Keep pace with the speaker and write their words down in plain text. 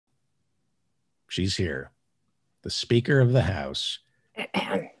She's here. The Speaker of the House,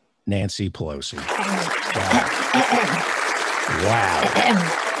 Nancy Pelosi. Wow.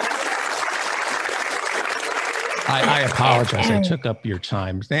 I apologize. I took up your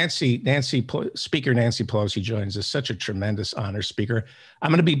time. Speaker Nancy Pelosi joins us. Such a tremendous honor, Speaker. I'm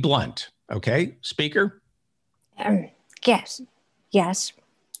going to be blunt, okay, Speaker? Yes.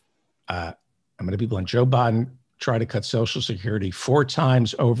 I'm going to be blunt. Joe Biden tried to cut Social Security 4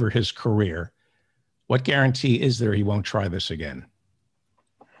 times over his career. What guarantee is there he won't try this again?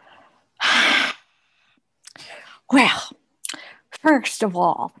 Well, first of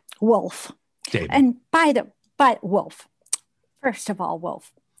all, Wolf. David. And Wolf, first of all,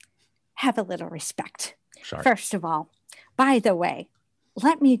 Wolf, have a little respect. Sorry. First of all, by the way,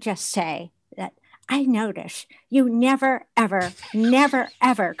 let me just say that I notice you never, ever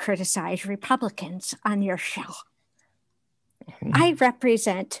criticize Republicans on your show. I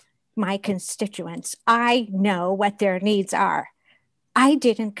represent my constituents. I know what their needs are. I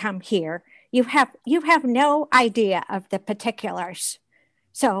didn't come here. You have no idea of the particulars.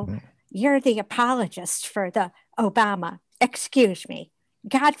 So you're the apologist for the Obama. Excuse me.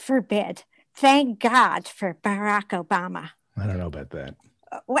 God forbid. Thank God for Barack Obama. I don't know about that.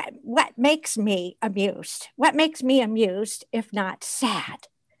 What makes me amused? What makes me amused, if not sad,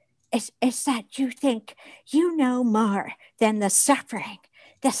 is that you think you know more than the suffering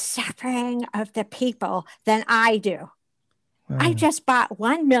of the people than I do. I just bought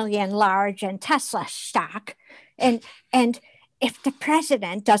 1 million large in Tesla stock, and if the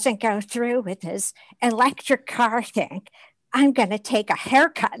president doesn't go through with his electric car thing, I'm going to take a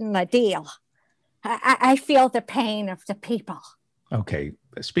haircut in the deal. I feel the pain of the people. Okay,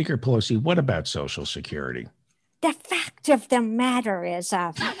 Speaker Pelosi, what about Social Security? The fact of the matter is,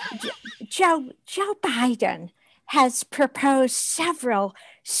 Joe Biden has proposed several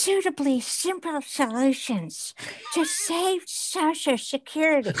suitably simple solutions to save Social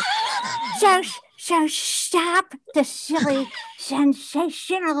Security. So stop the silly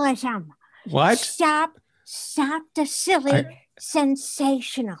sensationalism. What? Stop the silly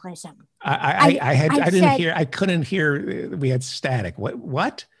sensationalism. I couldn't hear. We had static.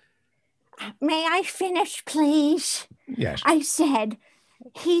 What? May I finish, please? Yes. I said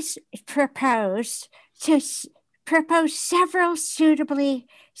he's proposed several suitably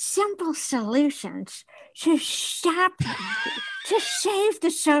simple solutions to save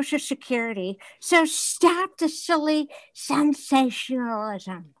the Social Security. So stop the silly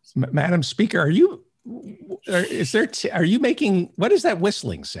sensationalism. Madam Speaker, are you making, what is that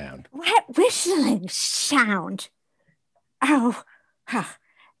whistling sound? What whistling sound? Oh,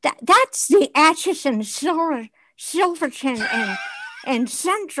 that's the Atchison, Silverton, and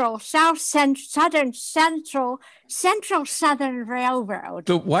Central Southern Railroad.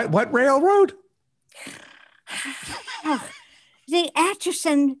 The what railroad? Oh, the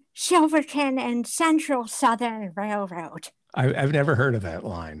Atchison, Silverton, and Central Southern Railroad. I've never heard of that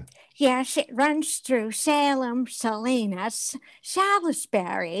line. Yes, it runs through Salem, Salinas,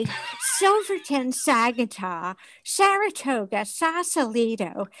 Salisbury, Silverton, Saginaw, Saratoga,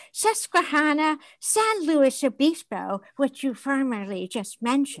 Sausalito, Susquehanna, San Luis Obispo, which you formerly just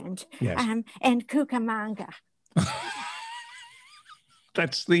mentioned, yes. And Cucamonga.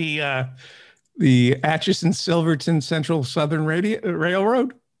 That's the Atchison, Silverton, Central Southern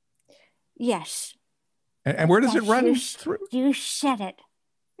Railroad? Yes. And where does it run through? You said it,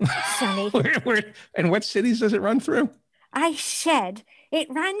 Sonny. And what cities does it run through? I said it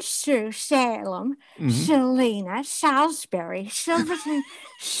runs through Salem, Salinas, Salisbury, Silverton,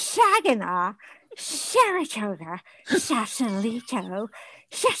 Saginaw, Saratoga, Sausalito,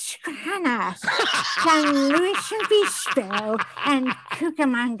 Susquehanna, San Luis Obispo, and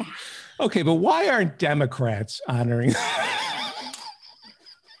Cucamonga. Okay, but why aren't Democrats honoring...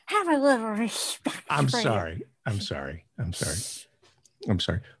 Have a little respect. I'm sorry.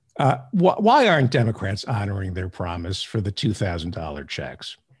 Why aren't Democrats honoring their promise for the $2,000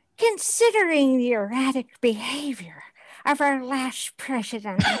 checks? Considering the erratic behavior of our last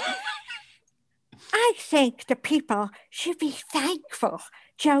president, I think the people should be thankful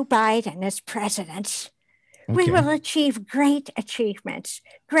Joe Biden is president. Okay. We will achieve great achievements.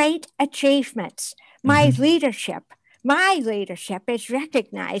 My leadership is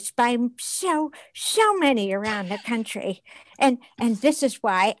recognized by so many around the country. And this is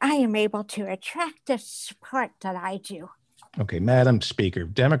why I am able to attract the support that I do. Okay, Madam Speaker,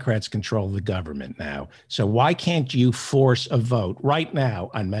 Democrats control the government now. So why can't you force a vote right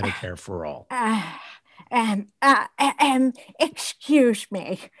now on Medicare for all? Excuse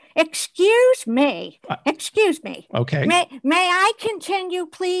me. Excuse me. Excuse me. Okay. May I continue,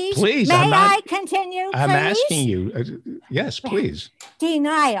 please? Please. May I continue, please? I'm asking you. Yes, please.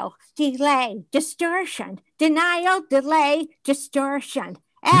 Denial, delay, distortion. Denial, delay, distortion.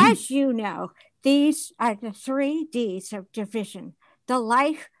 As you know, these are the 3 Ds of division, the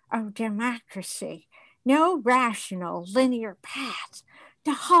life of democracy. No rational, linear path.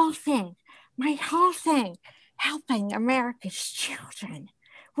 The whole thing, my whole thing, helping America's children.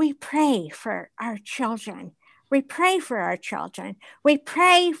 We pray for our children. We pray for our children. We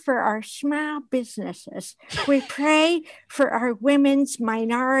pray for our small businesses. We pray for our women's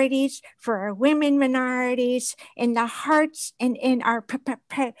minorities, for our women minorities, in the hearts and in our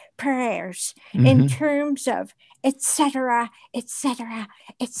prayers, in terms of et cetera, et cetera,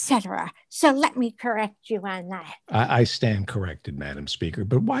 et cetera. So let me correct you on that. I stand corrected, Madam Speaker,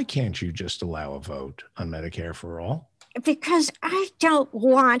 but why can't you just allow a vote on Medicare for all? Because I don't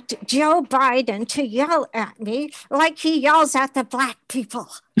want Joe Biden to yell at me like he yells at the Black people.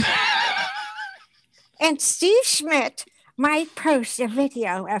 And Steve Schmidt might post a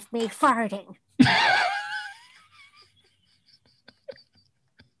video of me farting.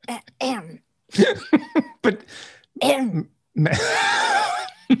 But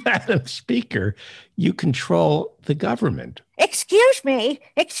Madam Speaker, you control the government. Excuse me,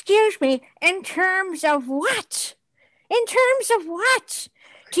 in terms of what? In terms of what?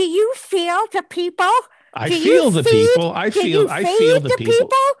 Do you feel the people? I feel the people. I feel the people.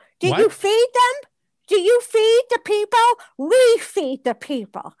 Do you feed them? Do you feed the people? We feed the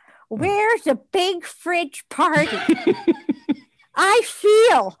people. Where's the big fridge party? I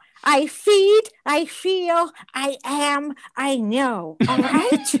feel, I feed, I feel, I am, I know. All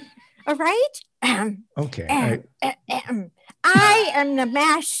right? All right? Okay. I am the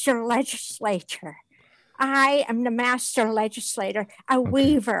master legislator. I am the master legislator, a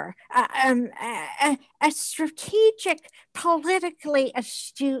weaver, a strategic, politically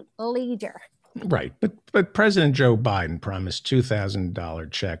astute leader. Right. But President Joe Biden promised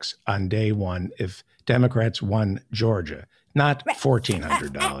 $2,000 checks on day one if Democrats won Georgia, not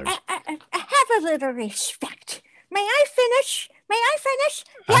 $1,400. Have a little respect. May I finish? May I finish?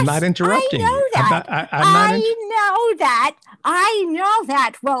 Yes, I'm not interrupting I know you. that. I know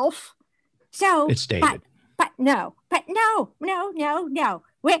that, Wolf. So it's David. But no.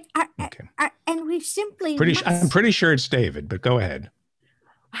 And we simply I'm pretty sure it's David, but go ahead.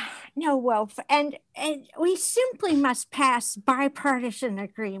 No, Wolf, and we simply must pass bipartisan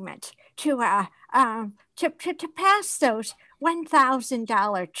agreement to pass those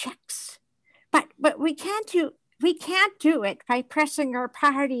 $1,000 checks. But we can't do it by pressing our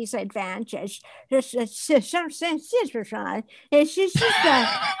party's advantage.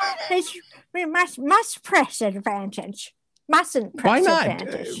 We must press advantage. Mustn't press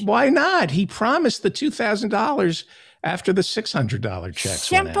advantage. Why not? He promised the $2,000 after the $600 checks.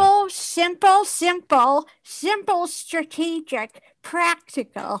 Simple, strategic,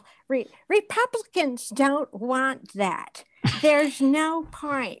 practical. Republicans don't want that. There's no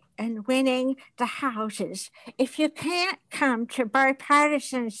point in winning the houses if you can't come to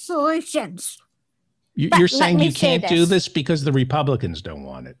bipartisan solutions. You're saying you can't do this because the Republicans don't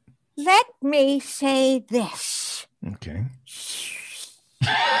want it. Let me say this. Okay.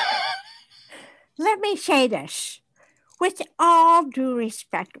 Let me say this. With all due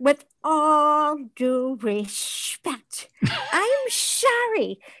respect, I'm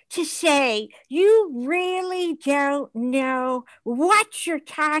sorry to say you really don't know what you're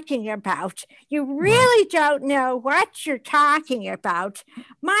talking about. You really don't know what you're talking about.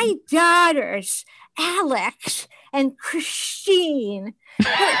 My daughters, Alex and Christine,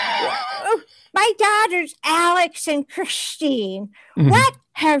 what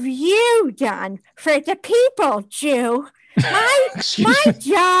have you done for the people, Jew? My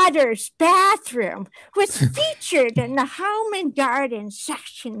daughter's bathroom was featured in the Home and Garden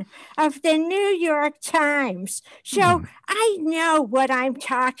section of the New York Times. So I know what I'm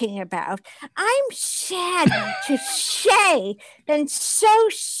talking about. I'm sad to say, and so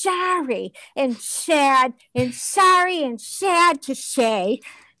sorry and sad and sorry and sad to say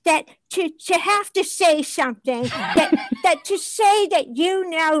that to have to say something, that to say that you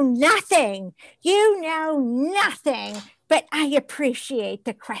know nothing, but I appreciate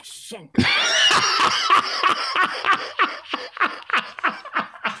the question.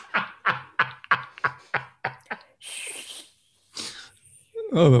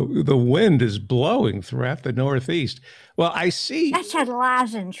 Oh, the wind is blowing throughout the Northeast. Well, I see. That's a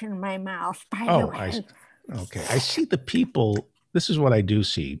lozenge in my mouth, by the way. Okay. I see the people. This is what I do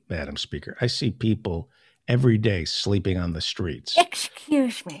see, Madam Speaker. I see people every day sleeping on the streets.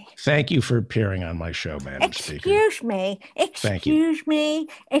 Excuse me. Thank you for appearing on my show, Madam Speaker. Excuse me. Excuse me.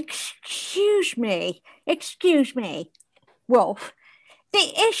 Excuse me. Excuse me. Wolf.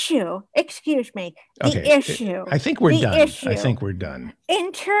 The issue, excuse me, the issue. I think we're done. I think we're done.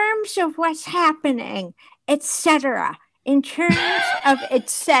 In terms of what's happening, etc. In terms of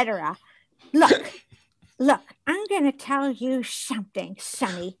etc. Look, I'm going to tell you something,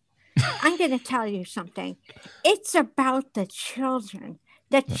 Sonny. I'm going to tell you something. It's about the children.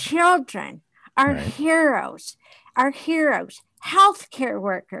 The children are heroes. Are heroes. Healthcare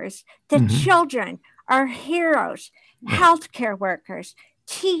workers. The children are heroes. Healthcare workers,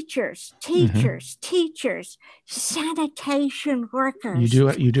 teachers, sanitation workers.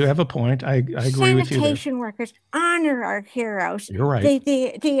 You do have a point. I agree with you there. Sanitation workers honor our heroes. You're right.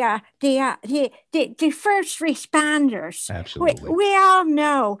 The first responders. Absolutely. We all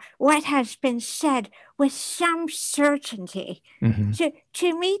know what has been said with some certainty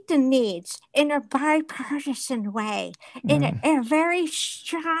to meet the needs in a bipartisan way, in a very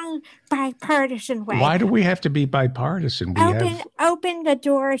strong bipartisan way. Why do we have to be bipartisan? Open the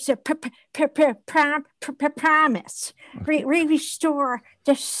doors of promise. Restore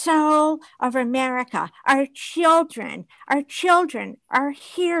the soul of America. Our children, our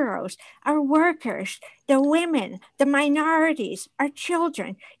heroes, our workers, the women, the minorities, our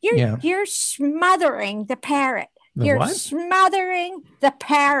children. You're smothering the parrot. You're smothering the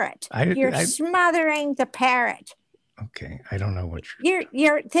parrot. You're smothering the parrot. Okay, I don't know what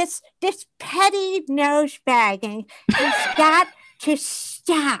you're this petty nose bagging has got to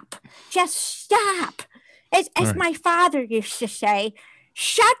stop. Just stop. As my father used to say,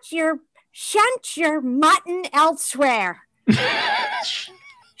 shunt your mutton elsewhere.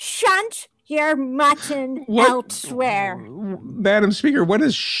 Shunt your mutton elsewhere. Madam Speaker, what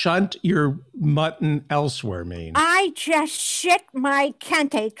does shunt your mutton elsewhere mean? I just shit my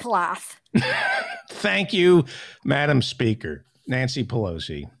kente cloth. Thank you, Madam Speaker. Nancy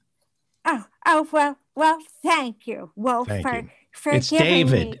Pelosi. Well, thank you. Well, for it's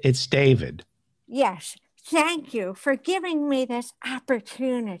David. It's David. Yes. Thank you for giving me this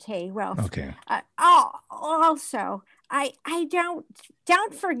opportunity. Well, okay. Also, I don't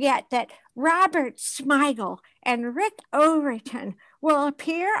forget that Robert Smigel and Rick Overton will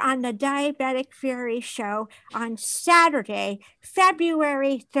appear on the Diabetic Fury Show on Saturday,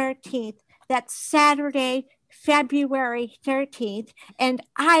 February 13th. That's Saturday, February 13th. And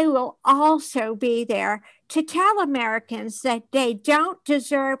I will also be there to tell Americans that they don't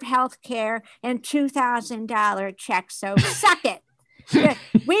deserve health care and $2,000 checks. So suck it.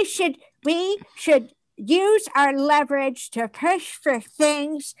 We should use our leverage to push for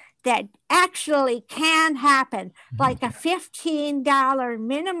things that actually can happen, like a $15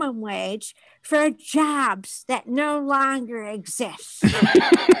 minimum wage for jobs that no longer exist.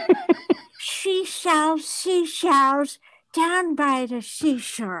 She sells seashells down by the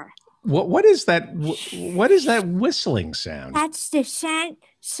seashore. What is that? What is that whistling sound? That's the St.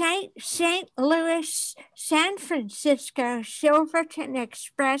 Louis, San Francisco, Silverton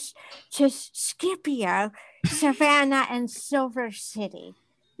Express to Scipio, Savannah, and Silver City.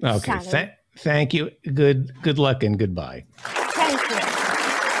 Okay, thank you. Good luck and goodbye. Thank you.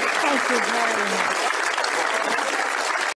 Thank you very much.